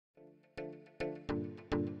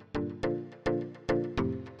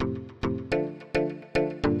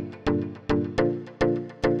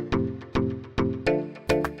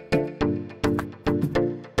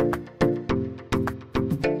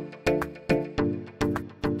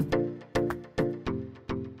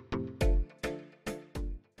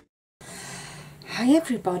Hi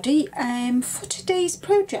everybody, for today's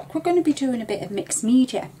project we're going to be doing a bit of mixed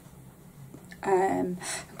media. I'm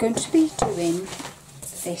going to be doing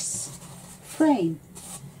this frame.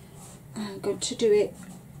 I'm going to do it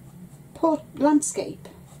landscape,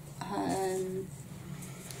 and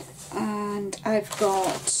I'm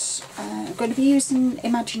going to be using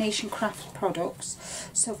Imagination Craft products.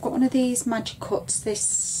 So I've got one of these Magic Cuts,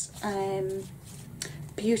 this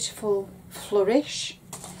beautiful flourish,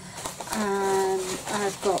 and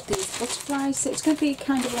I've got these butterflies, so it's going to be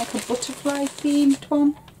kind of like a butterfly themed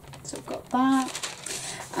one. So I've got that,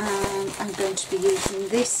 and I'm going to be using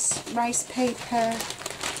this rice paper,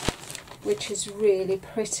 which is really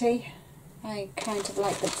pretty. I kind of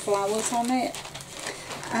like the flowers on it,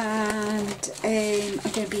 and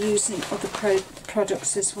I'm going to be using other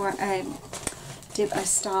products as well.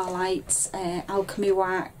 Starlights, alchemy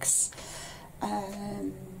wax,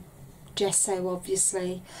 gesso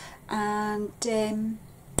obviously, and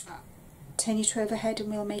turn you to overhead and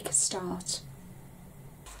we'll make a start.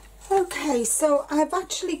 Okay, so I've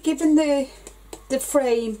actually given the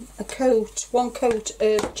frame one coat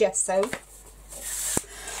of gesso,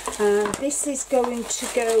 and this is going to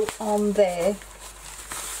go on there.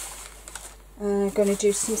 I'm going to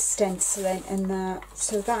do some stenciling and that,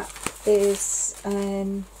 so that is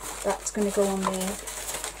that's going to go on there.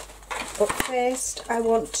 But first I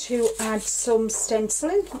want to add some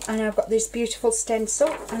stenciling, and I've got this beautiful stencil,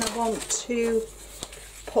 and I want to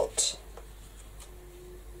put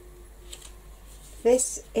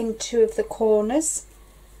this in two of the corners,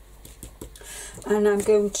 and I'm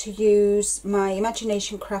going to use my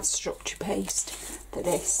Imagination Craft structure paste for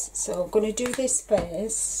this. So I'm going to do this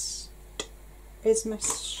first. Here's my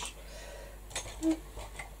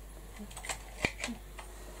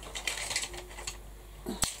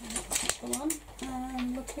one.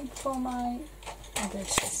 I'm looking for my, oh there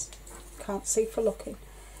it is, can't see for looking.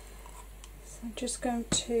 So I'm just going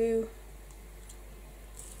to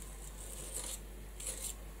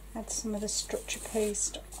add some of the structure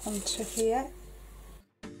paste onto here.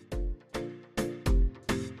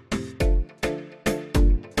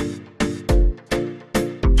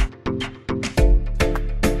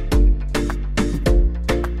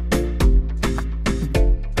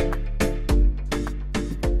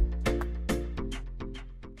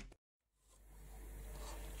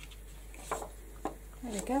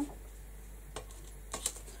 There we go.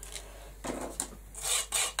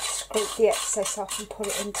 Scrape the excess off and put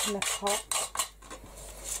it into my pot.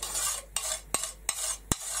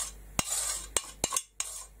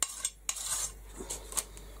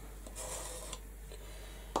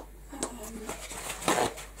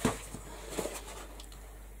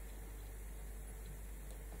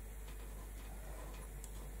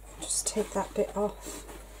 Just take that bit off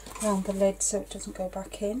around the lid so it doesn't go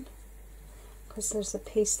back in, because there's a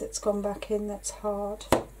piece that's gone back in that's hard.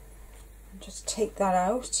 And just take that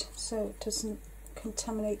out so it doesn't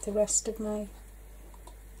contaminate the rest of my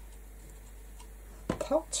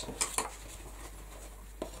pot.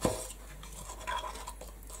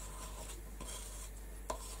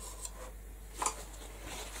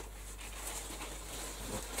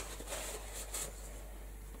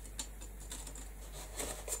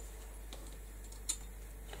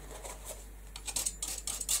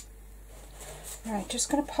 Right, just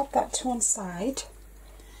going to pop that to one side.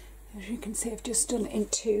 As you can see, I've just done it in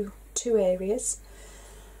two areas.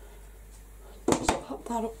 Just pop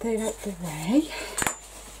that up there out the way.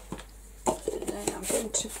 And then I'm going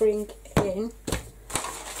to bring in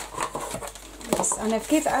this, and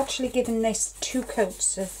I've actually given this 2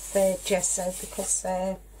 coats of gesso because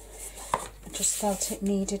I just felt it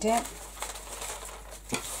needed it.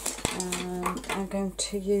 And I'm going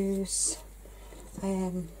to use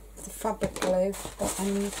the fabric glue, but I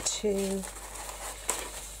need to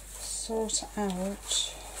sort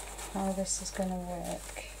out how this is going to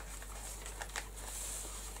work.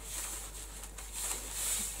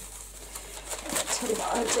 I'll tell you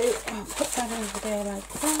what I'll do, I'll put that over there like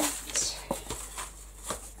that,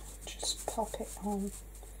 just pop it on.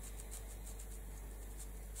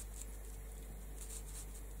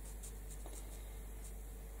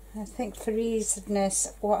 I think for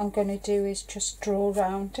easiness what I'm going to do is just draw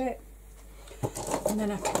around it, and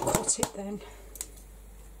then I can cut it then.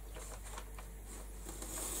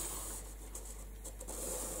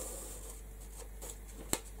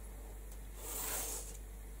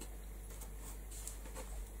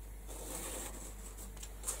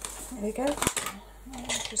 There we go.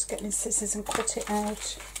 I'll just get my scissors and cut it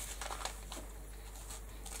out.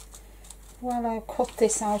 While I cut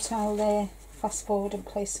this out, I'll fast forward and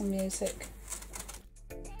play some music.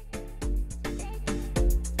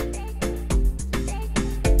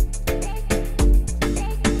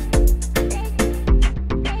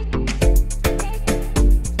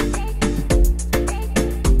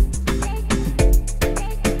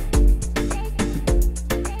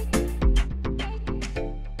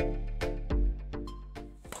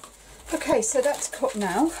 up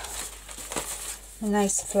now, the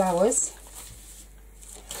nice flowers,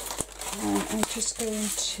 and I'm just going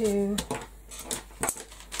to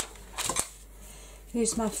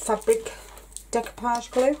use my fabric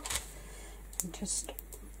decoupage glue and just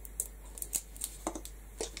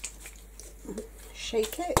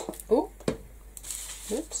shake it. Oh,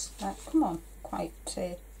 oops, that come on, quite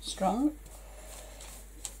strong.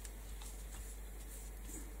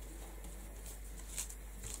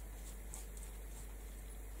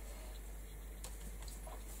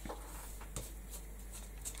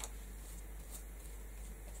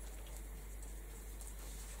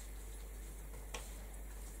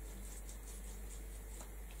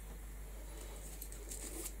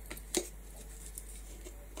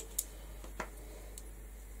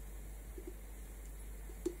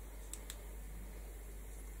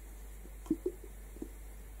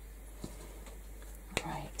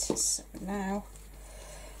 So now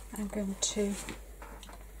I'm going to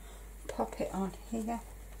pop it on here.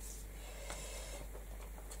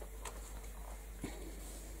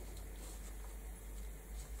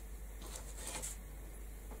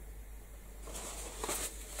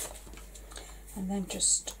 And then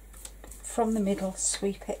just from the middle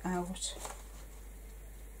sweep it out.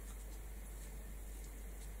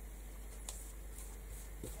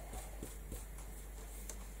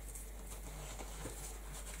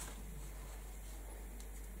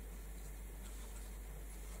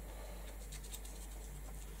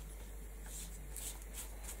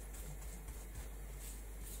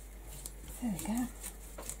 There we go.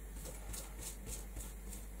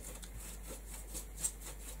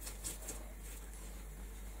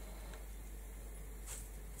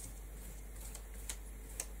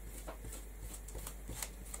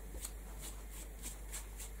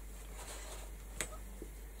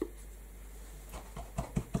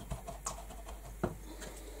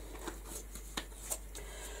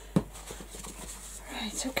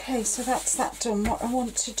 Right, okay, so that's that done. What I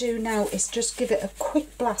want to do now is just give it a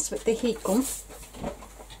quick blast with the heat gun,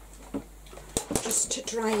 just to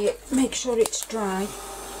dry it, make sure it's dry,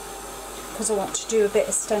 because I want to do a bit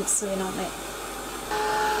of stenciling on it.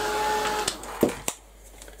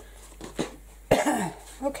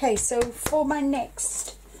 Okay, so for my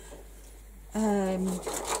next, I'm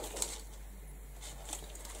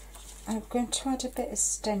going to add a bit of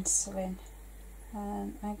stenciling,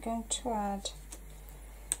 and I'm going to add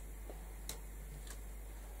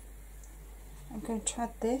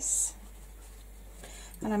this,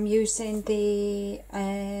 and I'm using the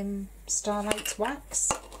Starlight wax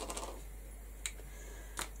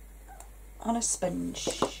on a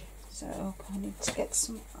sponge. So I need to get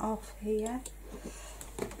some off here.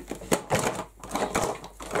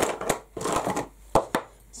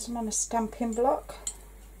 Some on a stamping block.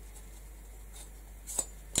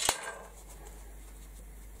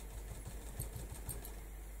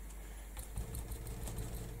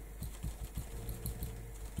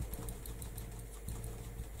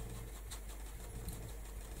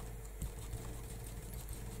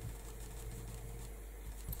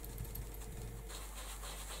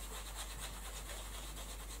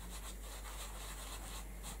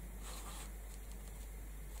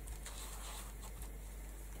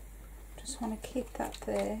 Just want to keep that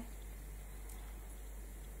there.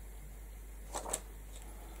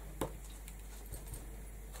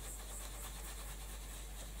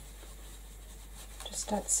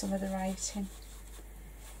 Just add some of the writing.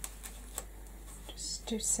 Just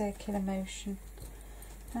do circular motion.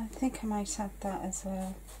 I think I might add that as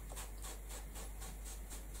well.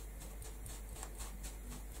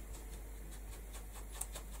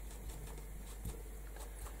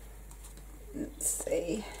 Let's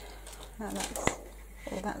see.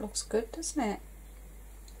 Oh, that looks good, doesn't it?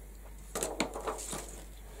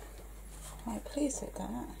 Quite pleased with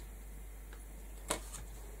that.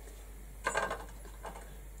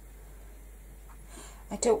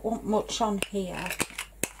 I don't want much on here,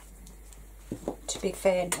 to be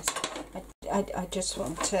fair. I just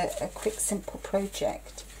want a quick, simple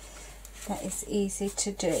project that is easy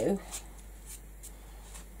to do.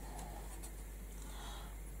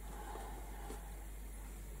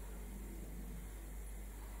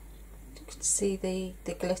 See the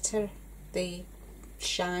glitter, the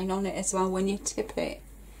shine on it as well when you tip it.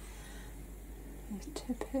 You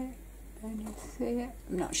tip it and you see it.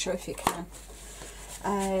 I'm not sure if you can.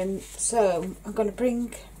 So I'm going to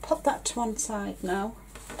pop that to one side now,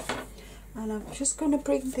 and I'm just going to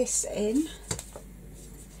bring this in,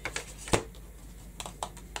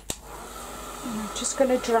 and I'm just going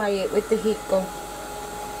to dry it with the heat gun.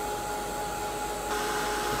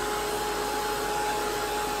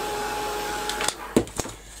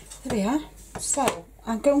 There we are. So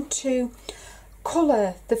I'm going to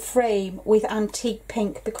colour the frame with antique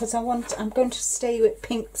pink because I'm going to stay with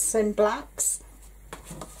pinks and blacks.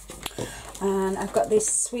 And I've got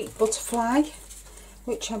this sweet butterfly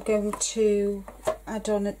which I'm going to add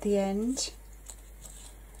on at the end,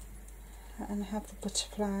 and have the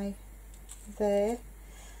butterfly there.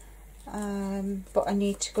 But I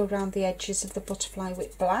need to go around the edges of the butterfly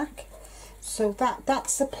with black. So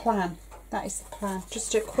that's the plan. That is the plan.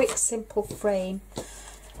 Just a quick, simple frame.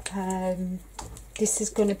 This is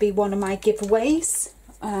going to be one of my giveaways,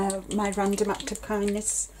 my random act of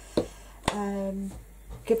kindness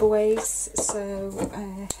giveaways.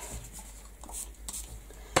 So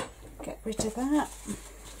get rid of that.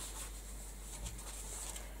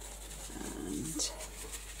 And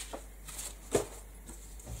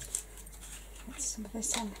get some of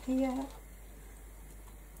this on here.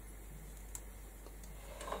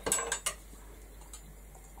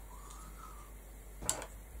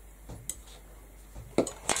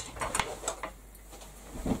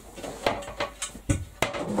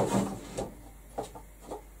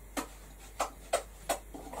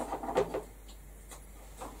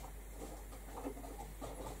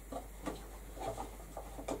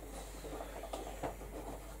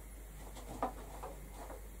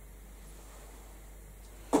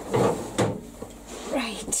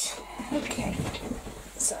 Okay,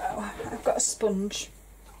 so I've got a sponge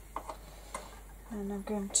and I'm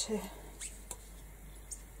going to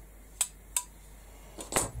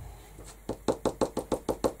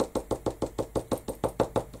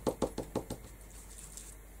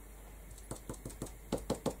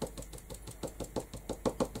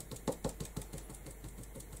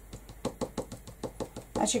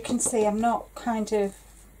as you can see, I'm not kind of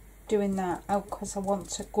doing that out because I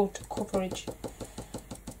want a good coverage.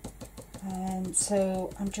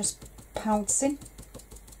 So I'm just pouncing.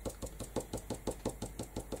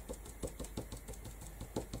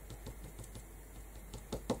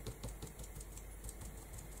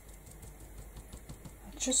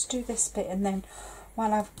 I'll just do this bit, and then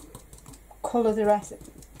while I colour the rest,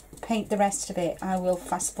 paint the rest of it, I will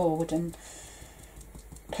fast forward and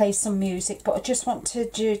play some music. But I just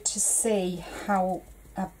wanted you to see how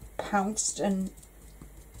I pounced. And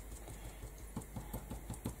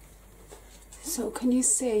so can you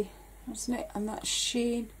see, isn't it? And that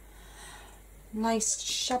sheen, nice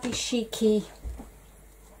shabby chicy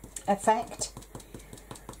effect.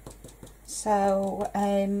 So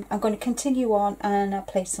I'm going to continue on and I'll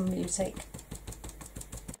play some music.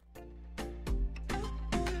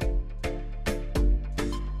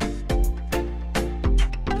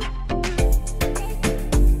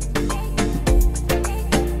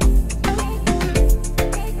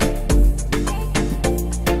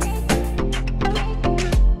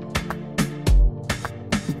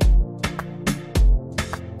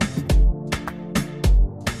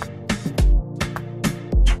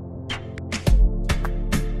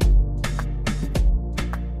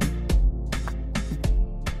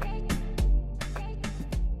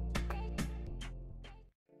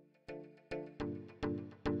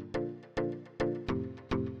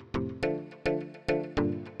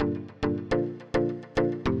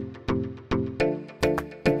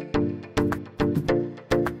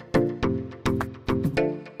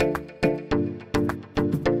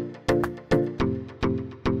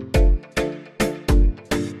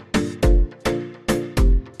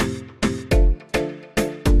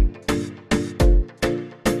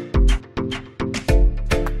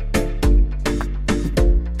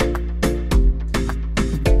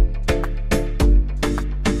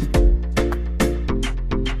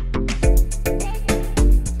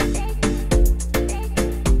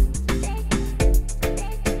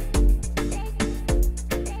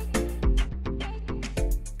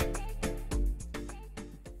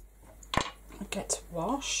 Get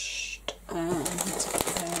washed and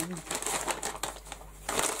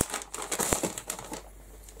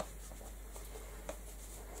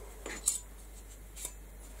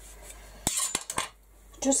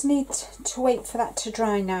just need to wait for that to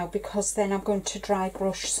dry now, because then I'm going to dry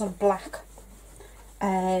brush some black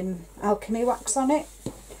alchemy wax on it.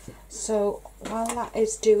 So while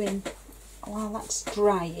that's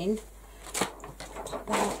drying, put that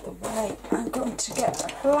out the way, I'm going to get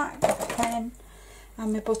a black pen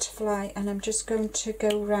and my butterfly, and I'm just going to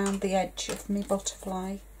go around the edge of my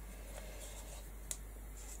butterfly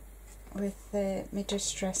with my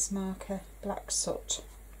distress marker, Black Soot.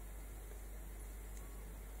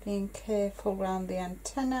 Being careful around the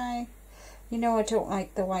antennae. You know I don't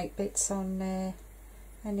like the white bits on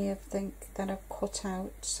any of them that I've cut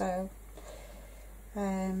out, so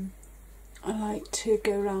I like to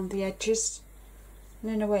go around the edges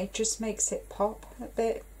and in a way it just makes it pop a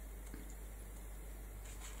bit.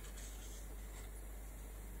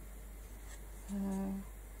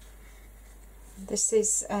 This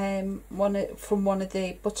is from one of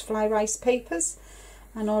the butterfly rice papers,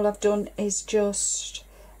 and all I've done is just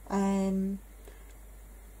matte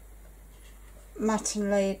and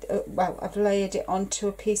laid, well, I've layered it onto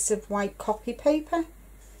a piece of white copy paper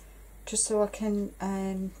just so I can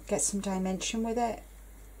get some dimension with it,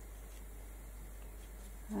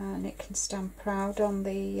 and it can stand proud on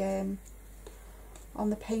the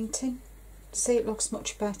painting. See, it looks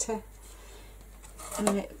much better,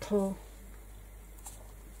 and it'll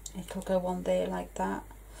go on there like that,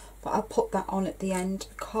 but I'll put that on at the end,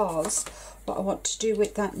 because what I want to do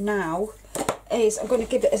with that now is I'm going to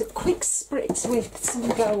give it a quick spritz with some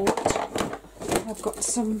gold. I've got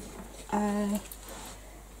some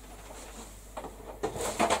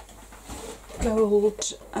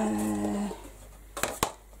gold,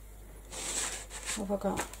 what have I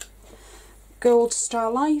got? Gold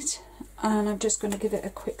Starlight, and I'm just going to give it a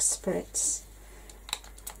quick spritz.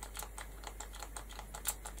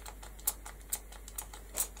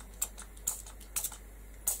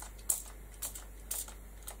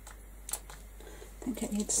 I think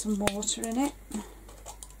it needs some water in it.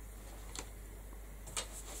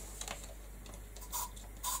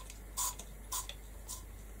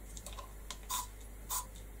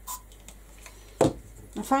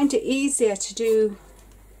 I find it easier to do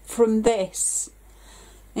from this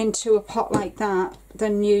into a pot like that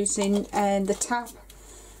than using the tap,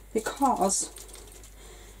 because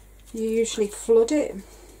you usually flood it.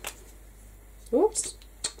 Oops,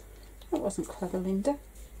 that wasn't clever, Linda.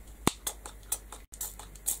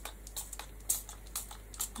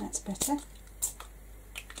 That's better.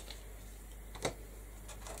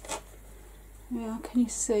 Yeah, can you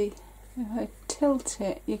see? If I tilt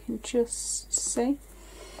it, you can just see.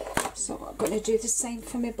 So I'm going to do the same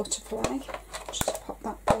for my butterfly. Just pop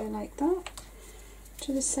that there like that.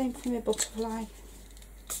 Do the same for my butterfly.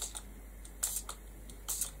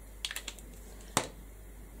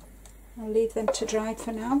 I'll leave them to dry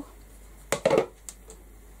for now.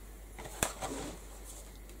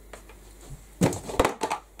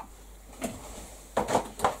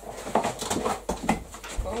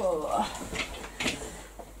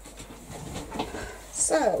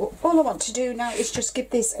 So all I want to do now is just give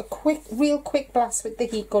this a real quick blast with the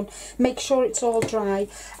heat gun, make sure it's all dry,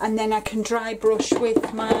 and then I can dry brush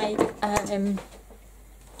with my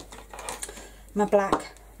my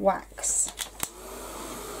black wax.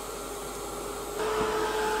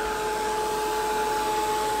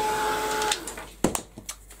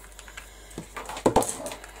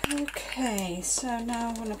 Okay, so now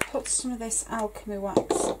I'm going to put some of this alchemy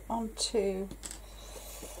wax onto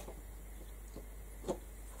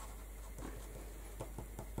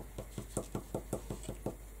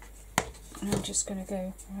and I'm just going to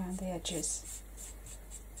go around the edges.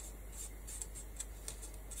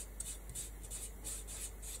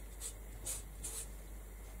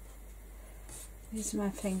 Using my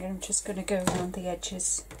finger, I'm just going to go around the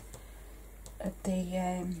edges of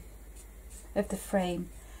the frame.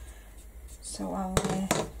 So I'll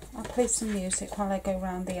play some music while I go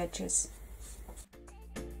around the edges.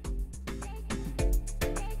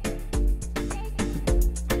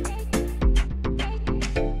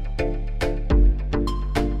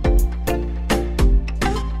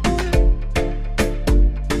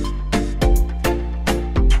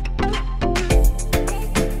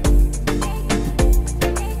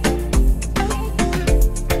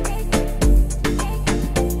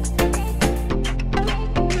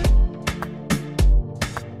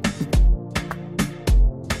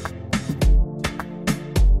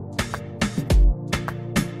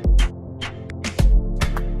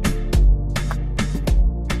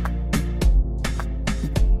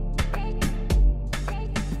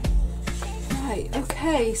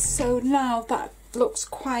 Okay, so now that looks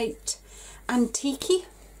quite antique-y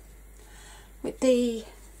with the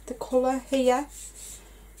colour here.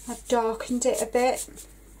 I've darkened it a bit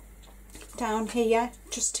down here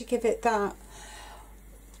just to give it that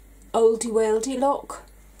oldie-worldy look.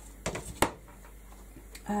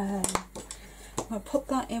 I'll put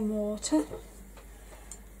that in water,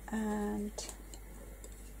 and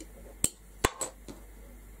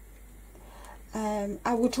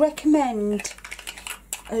I would recommend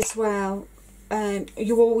as well,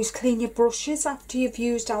 you always clean your brushes after you've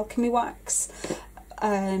used alchemy wax,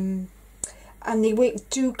 and they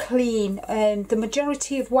do clean. The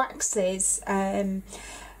majority of waxes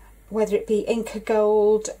whether it be Inca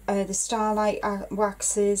Gold, the Starlight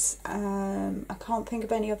waxes, I can't think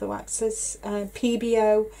of any other waxes,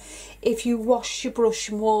 PBO. If you wash your brush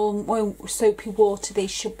in warm soapy water, they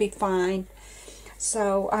should be fine.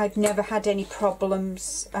 So I've never had any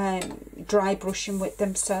problems dry brushing with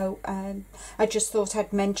them, so I just thought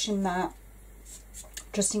I'd mention that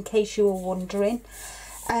just in case you were wondering.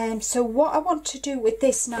 So what I want to do with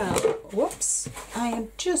this now, whoops, I am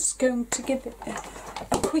just going to give it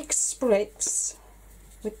a quick spritz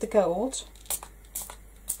with the gold.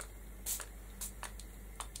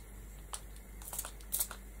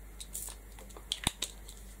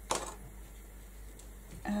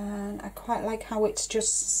 And I quite like how it's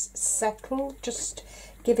just settled, just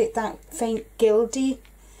give it that faint gilding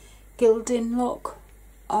look.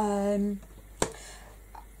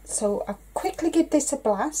 So I'll quickly give this a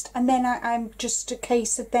blast, and then I'm just a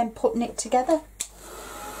case of then putting it together.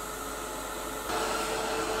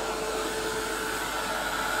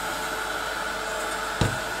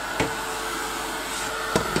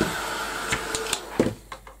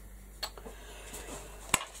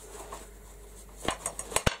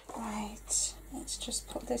 Right, let's just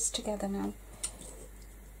put this together now.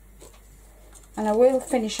 And I will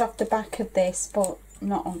finish off the back of this, but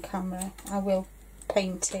not on camera. I will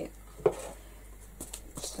paint it.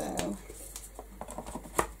 So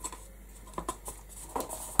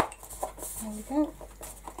there we go.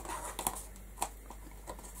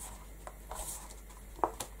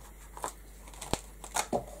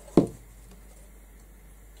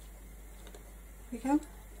 There we go.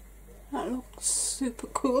 That looks super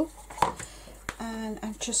cool. And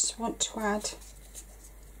I just want to add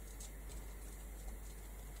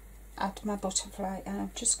my butterfly, and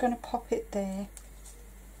I'm just going to pop it there.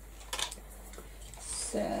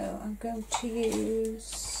 So I'm going to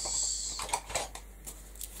use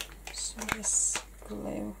some of this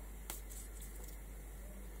glue.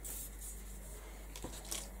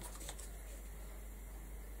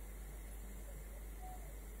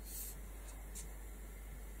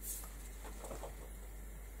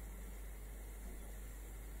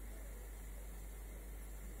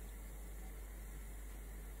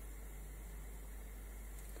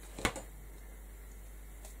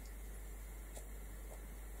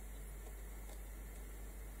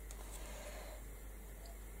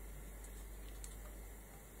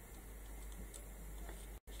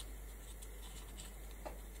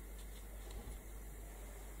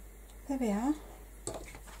 There we are.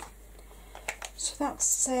 So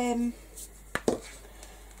that's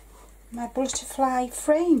my butterfly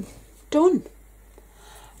frame done.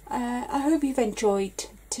 I hope you've enjoyed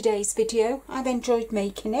today's video. I've enjoyed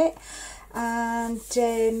making it, and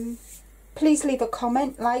please leave a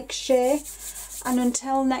comment, like, share, and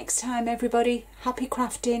until next time everybody, happy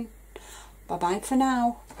crafting. Bye bye for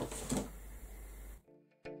now.